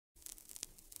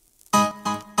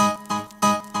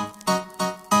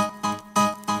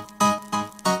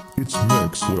It's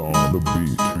Mixla on the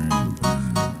beat.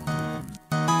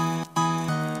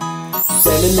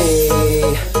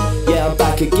 nMe, yeah, I'm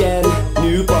back again.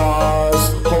 New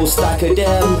bars, whole stack of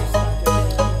them.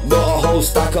 Not a whole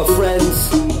stack of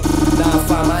friends. Now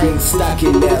fam, I ain't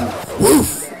stacking them.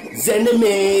 Woof!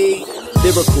 nMe.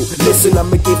 Lyrical, listen,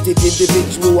 I'm a gifted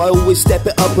individual. I always step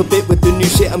it up a bit with the new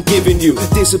shit I'm giving you.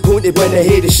 Disappointed when I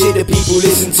hear the shit that people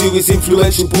listen to is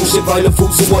influential bullshit, violent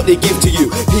thoughts is what they give to you.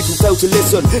 People fail to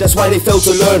listen, that's why they fail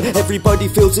to learn.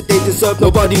 Everybody feels that they deserve,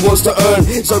 nobody wants to earn.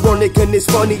 It's ironic and it's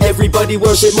funny, everybody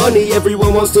worship money.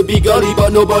 Everyone wants to be gully,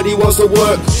 but nobody wants to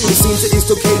work. It seems that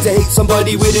it's okay to hate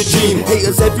somebody with a dream.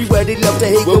 Haters everywhere, they love to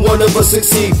hate when one of us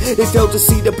succeed. They fail to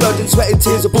see the blood and sweat and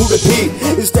tears of Buddha Pete.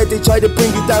 Instead they try to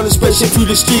bring you down and spread shit through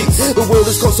the streets. The world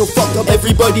has got so fucked up,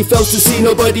 everybody fails to see.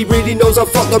 Nobody really knows how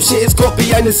fucked up shit is got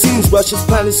behind the scenes. Russia's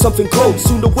plan is something cold,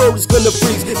 soon the world is gonna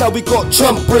freeze. Now we got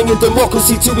Trump bringing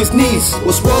democracy to his knees.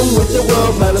 What's wrong with the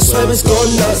world, man? I swear it's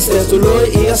gone nuts. There's no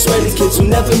loyalty, I swear the kids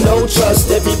will never know trust.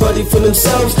 Everybody for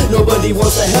themselves, nobody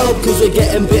wants to help, cause we're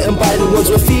getting bitten by the ones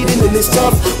we're feeding and it's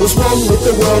tough. What's wrong with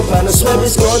the world, man? I swear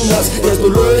it's gone nuts. There's no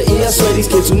loyalty, I swear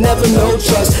these kids will never know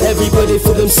trust. Everybody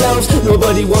for themselves,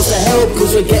 nobody wants to help,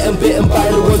 cause we're getting bitten by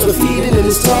the ones we're feeding and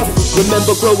it's tough.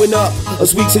 Remember growing up,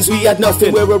 us weak since we had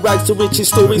nothing. We're a rags to riches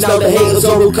stories, now the haters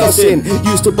are all cussing.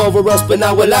 Used to bother us, but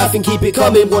now we're laughing, keep it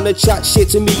coming. Wanna chat shit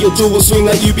to me, your jaw will swing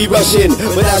like you be rushing.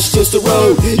 But that's just the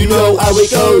road, you know how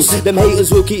it goes. Them haters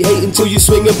will keep hating till you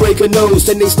swing and break a nose.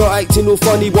 Then they start acting all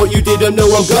funny, what you didn't know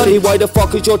I'm gully. Why the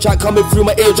fuck is your chat coming through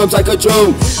my eardrums like a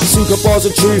drone? Super bars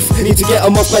of truth, need to get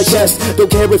them off my chest. Don't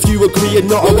care if you agree or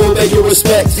not, I won't beg your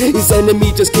respect. Is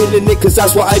nMe just killing it, cause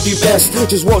that's what I do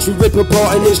best. Just watch me rip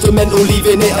apart an instrumental,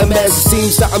 leaving it a mess.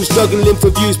 Seems that I'm struggling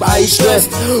for views, but I ain't stressed.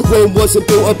 Rome wasn't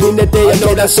built up in a day, I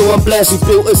know that, so I'm blessed. We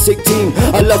built a sick team,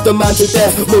 I love the man to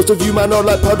death. Most of you man are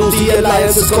like puddles, the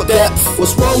alliance has got depth.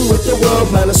 What's wrong with the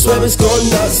world, man? I swear it's gone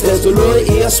nuts. There's no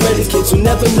loyalty, I swear these kids will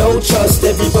never know trust.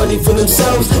 Everybody for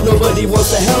themselves, nobody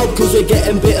wants to help, cause we're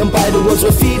getting bitten by the ones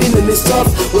we're feeding and it's tough.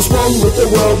 What's wrong with the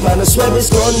world, man? I swear it's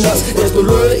gone nuts. There's no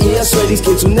loyalty, I swear these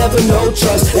kids will never know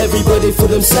trust. Everybody for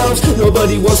themselves,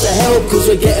 nobody wants to help, cause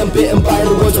we're getting bitten by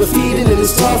the ones we're feeding and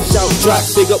it's tough. Shout track,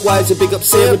 big up Yzer, big up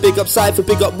Sarah, big up Psypher,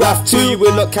 big up Raph too. You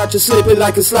will not catch us slipping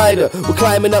like a slider. We're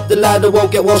climbing up the ladder,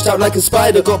 won't get washed out like a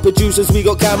spider. Got producers, we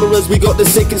got cameras, we got the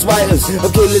sickest writers.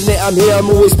 I'm killing it, I'm here, I'm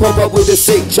always pop up with a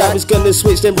sick track. It's gonna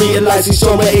switch, then realise his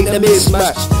genre ain't a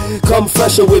mismatch. Come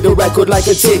fresher with a record like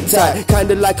a tic-tac.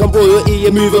 Kinda like I'm royalty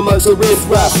and move amongst a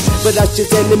riff-raff. But that's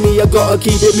just nMe, I gotta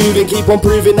keep it moving. Keep on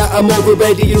proving that I'm over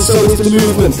ready and so is the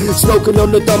movement. Smoking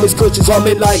on the dumbest cushions,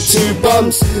 humming like two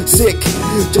bums. Sick,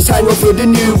 just hang on for the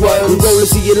new ones. We roll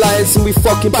into the alliance and we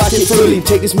fucking back it fully.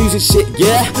 Take this music shit,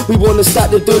 yeah, we wanna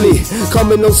stack the dully.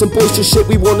 Coming on some boisterous shit,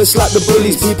 we wanna slap the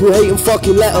bullies. People hate and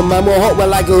fucking let them, man, we're hot one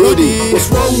like a hoodie. What's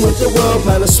wrong with the world,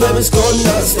 man? I swear it's gone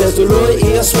nuts. There's no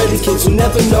loyalty, I swear these kids will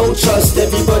never know trust.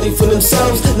 Everybody for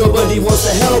themselves, nobody wants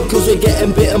to help, cause we're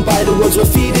getting bitten by the ones we're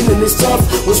feeding and it's tough.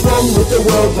 What's wrong with the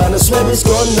world, man? I swear it's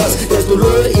gone nuts. There's no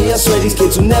loyalty, I swear these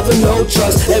kids will never know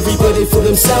trust. Everybody for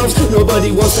themselves,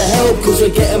 nobody wants to help, cause we're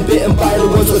getting bitten by the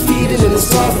ones we're feeding and it's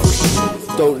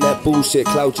tough. Don't let bullshit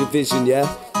cloud your vision, yeah?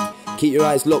 Keep your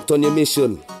eyes locked on your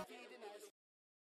mission.